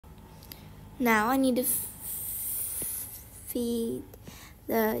Now I need to feed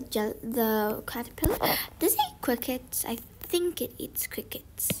the caterpillar. Does it eat crickets? I think it eats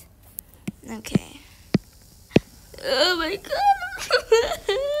crickets. Okay. Oh my god!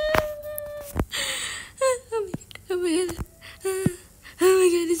 Oh my god! Oh my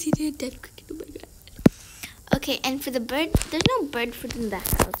god! Is he a dead cricket? Oh my god! Okay, and for the bird, there's no bird food in the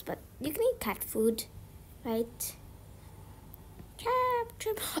house, but you can eat cat food, right?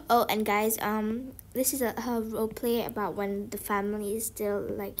 Oh, and guys, this is a role play about when the family is still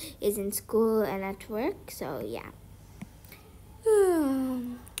is in school and at work. So yeah.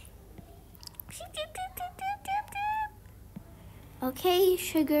 Okay,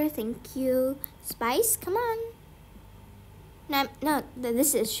 sugar, thank you. Spice, come on. No,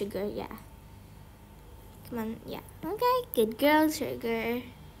 this is sugar. Yeah. Come on, yeah. Okay, good girl, sugar.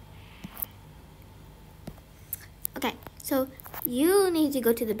 Okay, so you need to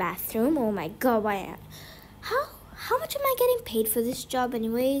go to the bathroom. Oh my god, why? How much am I getting paid for this job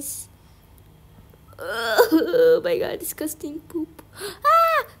anyways? Oh my god, disgusting poop.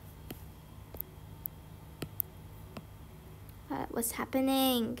 What's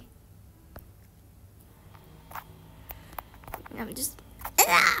happening? I'm just...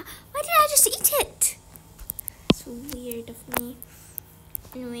 why did I just eat it? So weird of me.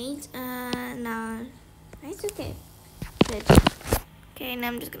 Anyways, now... It's okay. Good. Okay, now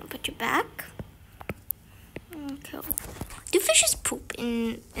I'm just gonna put you back. Okay. Do fishes poop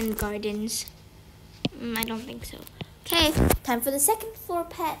in gardens? I don't think so. Okay, time for the second floor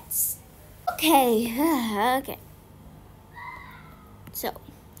pets. Okay, okay. So,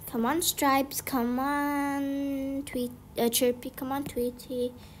 come on, Stripes. Come on, Chirpy. Come on,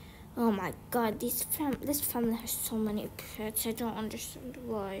 Tweety. Oh my God, this family has so many pets. I don't understand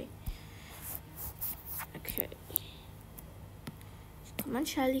why. Okay. Come on,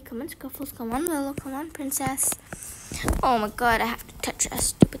 Shelly. Come on, Scuffles. Come on, Willow. Come on, Princess. Oh my god, I have to touch a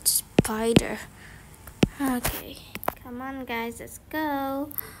stupid spider. Okay. Come on, guys. Let's go.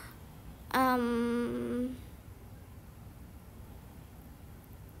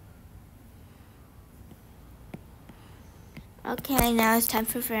 Okay, now it's time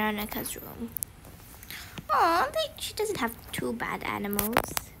for Veronica's room. Oh, she doesn't have too bad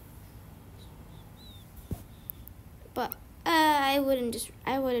animals. But I wouldn't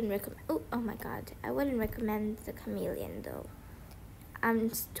recommend. Oh my god, I wouldn't recommend the chameleon though. I'm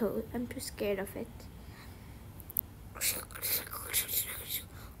too scared of it.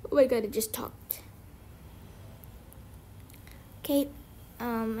 Oh my god, it just talked. Okay,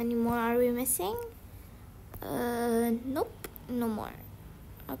 any more are we missing? Nope, no more.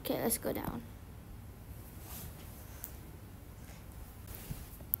 Okay, let's go down.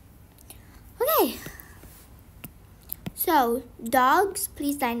 Okay. So, dogs,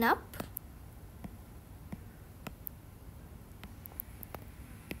 please line up.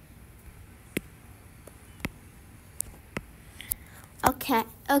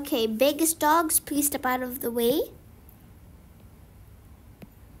 Okay, biggest dogs, please step out of the way.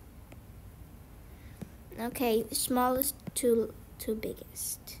 Okay, smallest to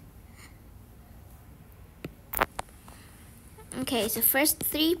biggest. Okay, so first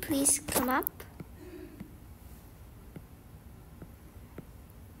three, please come up.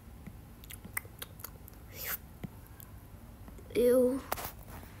 Ew.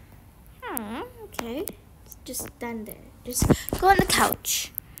 Okay. Just stand there. Just go on the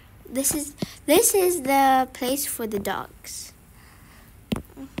couch. This is the place for the dogs.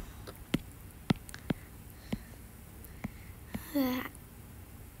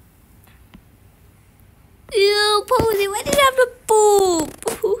 Ew, Posy, why did you have to poop?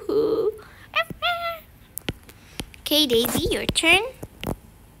 Okay, Daisy, your turn.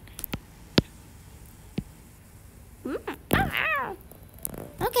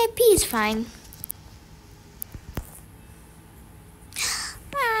 Okay, pee is fine.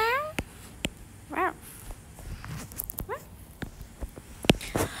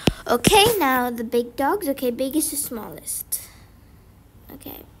 Okay, now the big dogs. Okay, biggest to smallest.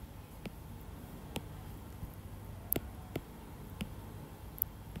 Okay.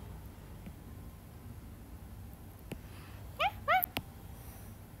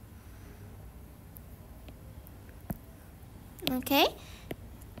 Okay.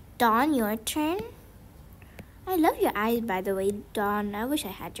 Dawn, your turn. I love your eyes, by the way, Dawn. I wish I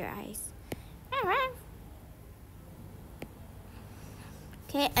had your eyes.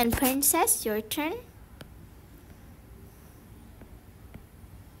 Okay, and Princess, your turn.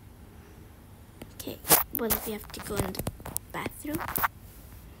 Okay, what if you have to go in the bathroom?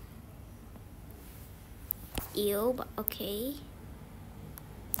 Ew, but okay.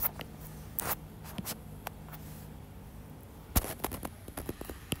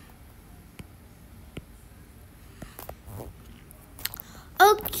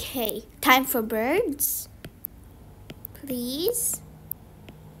 Okay, time for birds. Please.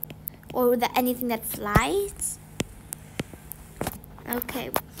 Or anything that flies. Okay.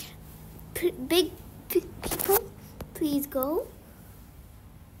 Big people, please go.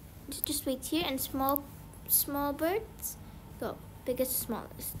 Just wait here, and small birds, go. Biggest,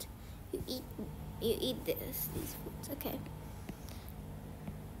 smallest. You eat these foods. Okay.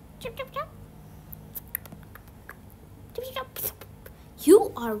 Chop, chop, chop. Chop, chop, chop.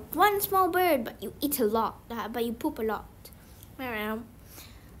 You are one small bird, but you eat a lot. But you poop a lot. Okay.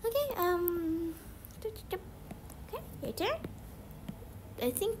 Chop, chop, chop. Okay, your turn.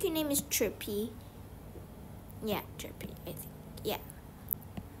 I think your name is Chirpy. Yeah, Chirpy. I think. Yeah.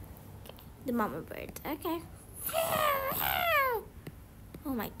 Okay. The mama bird. Okay.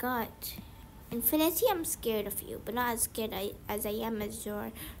 Oh my god. Infinity, I'm scared of you, but not as scared as I am as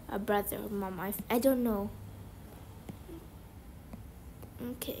your brother or mama. I don't know.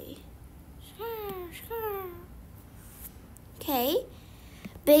 Okay. Okay.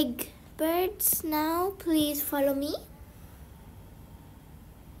 Big birds now, please follow me.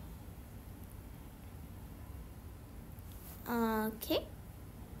 Okay.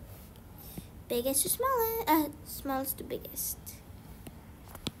 Biggest to smallest, smallest to biggest.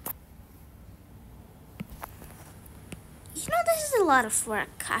 You know, this is a lot of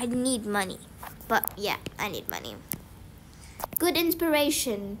work. I need money. But yeah, I need money. Good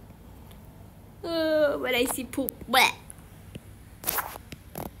inspiration. When I see poop. Bleh.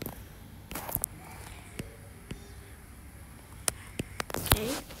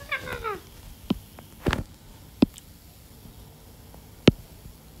 Okay.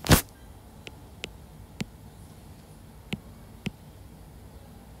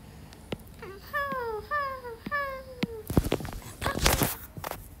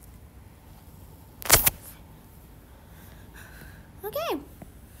 Okay,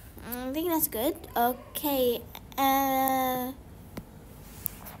 I think that's good. Okay,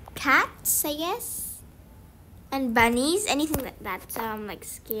 cats, I guess, and bunnies. Anything that's like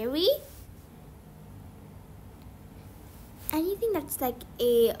scary. Anything that's like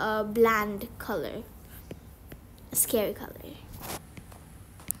a bland color, a scary color.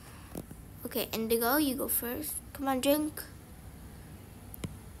 Okay, Indigo, you go first. Come on, drink.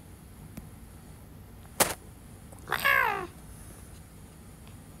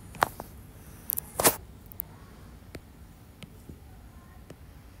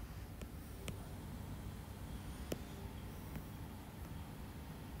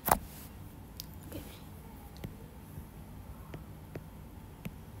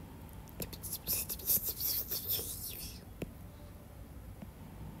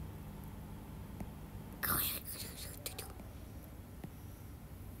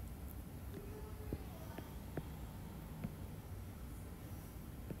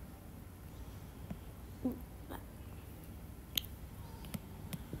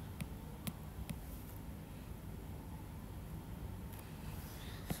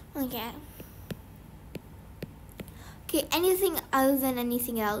 Okay. Okay, anything other than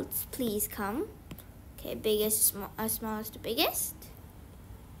anything else, please come. Okay, biggest, smallest to biggest.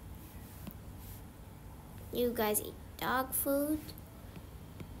 You guys eat dog food.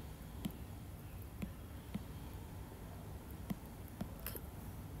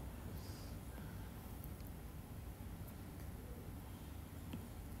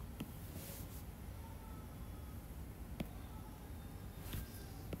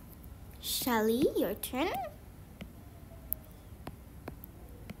 Shelly, your turn.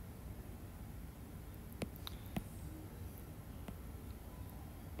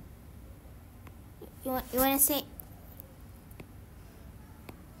 You want to say?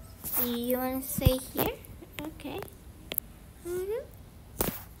 You want to say here? Okay.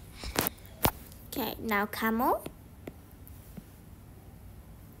 Okay, now camel.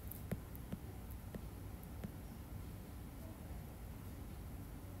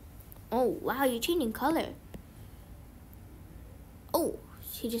 Oh wow, you're changing color. Oh,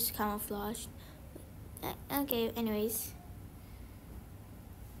 she just camouflaged. Okay, anyways.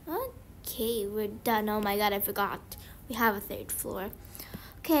 Okay, we're done. Oh my god, I forgot. We have a third floor.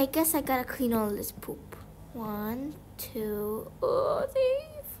 Okay, I guess I gotta clean all this poop. 1, 2, 3,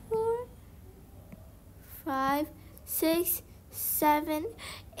 4, 5, 6, 7,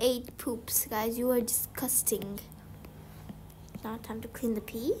 8 poops. Guys, you are disgusting. Now time to clean the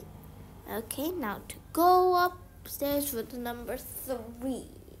pee. Okay, now to go upstairs for the number 3.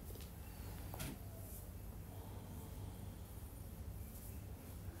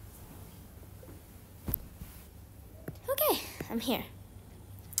 Okay, I'm here.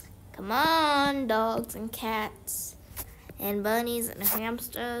 Come on, dogs and cats and bunnies and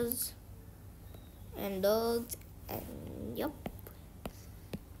hamsters and dogs and yup.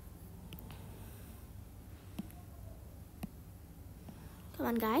 Come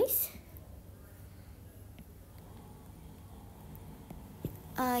on, guys.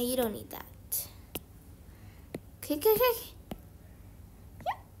 You don't need that. Okay.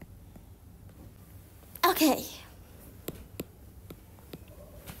 Yep. Okay.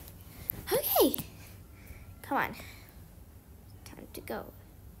 Okay. Come on. Time to go.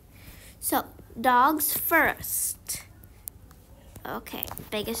 So, dogs first. Okay.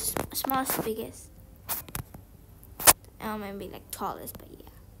 Biggest, smallest, biggest. Maybe like tallest, but yeah.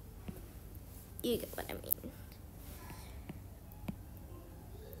 You get what I mean.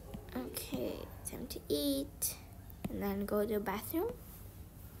 Okay, time to eat. And then go to the bathroom.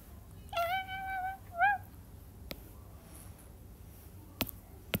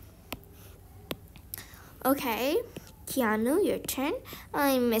 Okay, Keanu, your turn.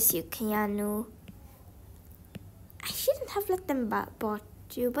 I miss you, Keanu. I shouldn't have let them bought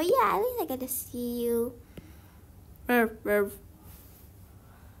you, but yeah, at least I get to see you.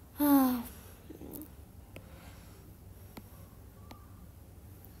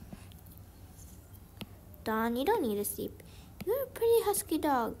 Don, you don't need to sleep. You're a pretty husky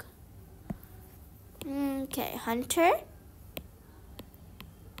dog. Okay, Hunter.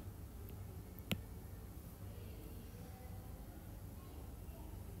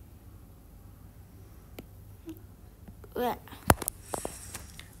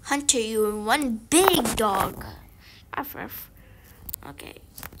 Hunter, you're one big dog. Ruff, ruff. Okay,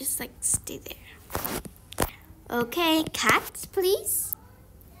 just like stay there. Okay, cats, please.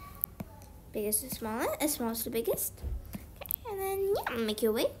 Biggest to smallest, smallest to biggest. Okay, and then yeah, make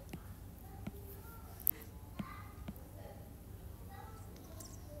your way.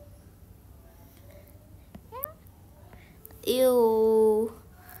 Ew.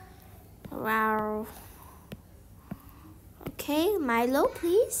 Wow. Okay, Milo,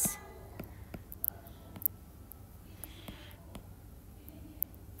 please.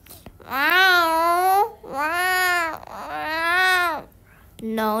 Wow. Wow. Wow.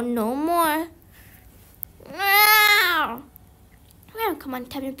 No, no more. Wow. Wow, come on,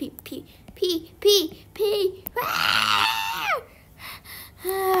 time to pee, pee, pee, pee, pee. Wow.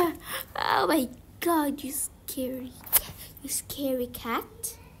 Oh my God, you scary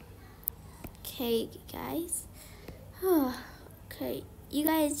cat. Okay, guys. Okay, you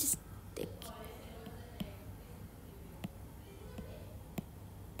guys just think.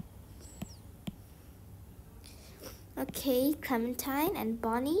 Okay, Clementine and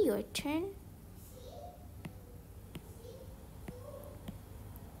Bonnie, your turn.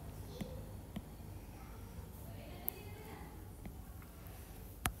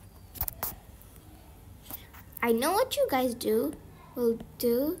 I know what you guys will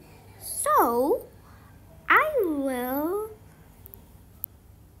do, so I will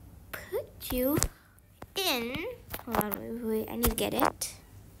put you in. Hold on, wait, I need to get it.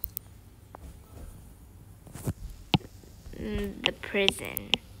 The prison.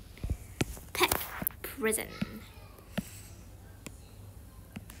 Pet prison.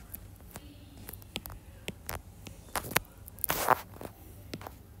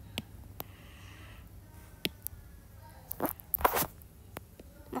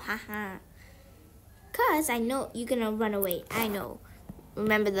 Cause I know you're gonna run away. I know.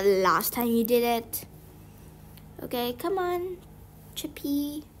 Remember the last time you did it? Okay, come on,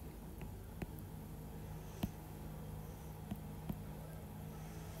 Chippy.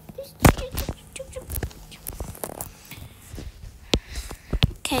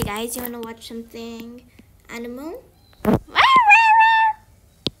 Okay, guys, you wanna watch something animal?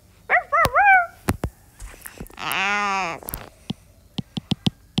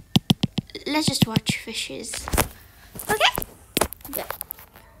 Let's just watch fishes. Okay? Good.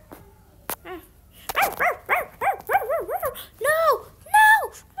 No!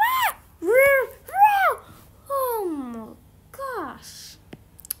 Oh my gosh.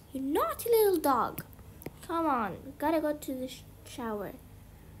 You naughty little dog. Come on. Gotta go to the shower.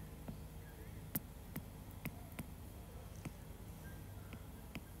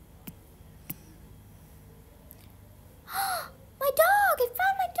 My dog! I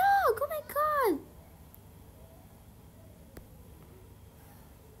found my dog! Oh my God!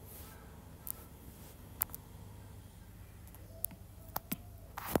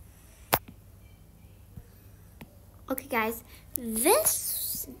 Okay, guys,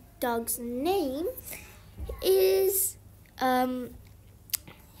 this dog's name is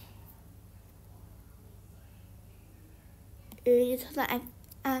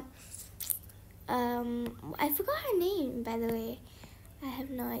I forgot her name, by the way. I have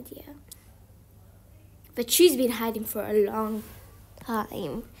no idea. But she's been hiding for a long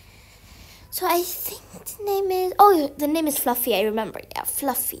time. So I think the name is... Oh, the name is Fluffy. I remember. Yeah,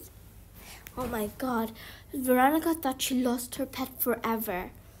 Fluffy. Oh my god. Veronica thought she lost her pet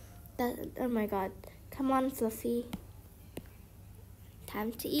forever. Oh my god. Come on, Fluffy.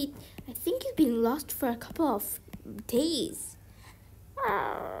 Time to eat. I think you've been lost for a couple of days.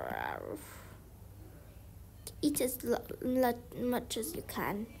 Eat as much as you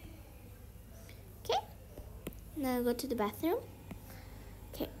can. Okay? Now go to the bathroom.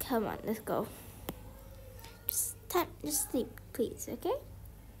 Okay, come on, let's go. Just sleep, please, okay?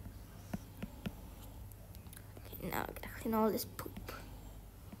 Okay, now I gotta clean all this poop.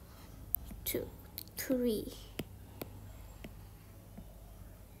 2, 3.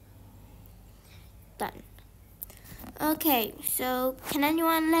 Done. Okay, so can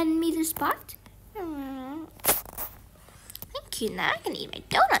anyone lend me the spot? Thank you. Now I can eat my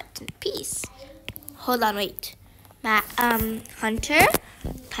donut in peace. Hold on, wait. Hunter,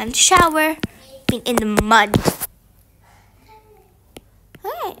 time to shower. Been in the mud.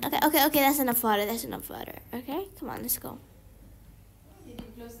 Okay. That's enough water. Okay, come on, let's go. You can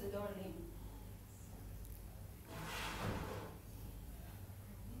close the door, Lee.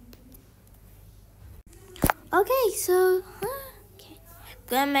 Okay, so okay.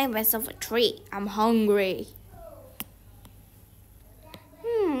 Gonna make myself a treat. I'm hungry.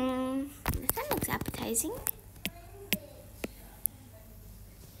 That looks appetizing.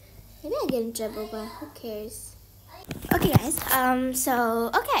 Maybe I get in trouble, but who cares? Okay, guys.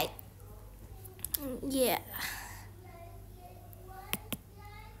 Okay. Yeah.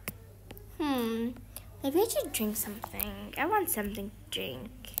 Maybe I should drink something. I want something to drink.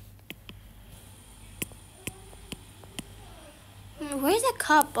 Where's the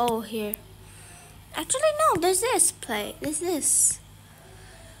cup? Oh, here. Actually, no. There's this plate. There's this.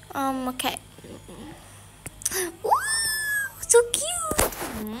 Okay. Ooh, so cute.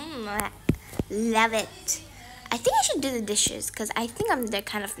 Love it. I think I should do the dishes because I think I'm their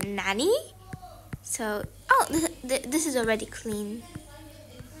kind of nanny. So, this is already clean.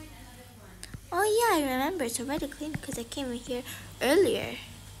 Oh yeah, I remember. It's already clean because I came in here earlier.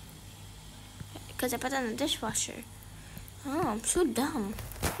 Because I put it in the dishwasher. Oh, I'm so dumb.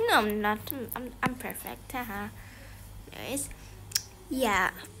 No, I'm not. I'm perfect. Haha. Anyways,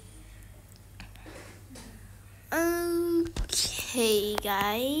 yeah. Okay,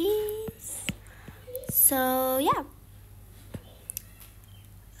 guys. So yeah.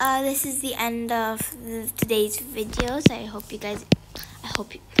 This is the end of today's videos. I hope you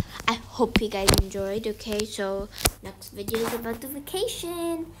guys enjoyed. Okay, so next video is about the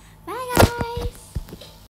vacation.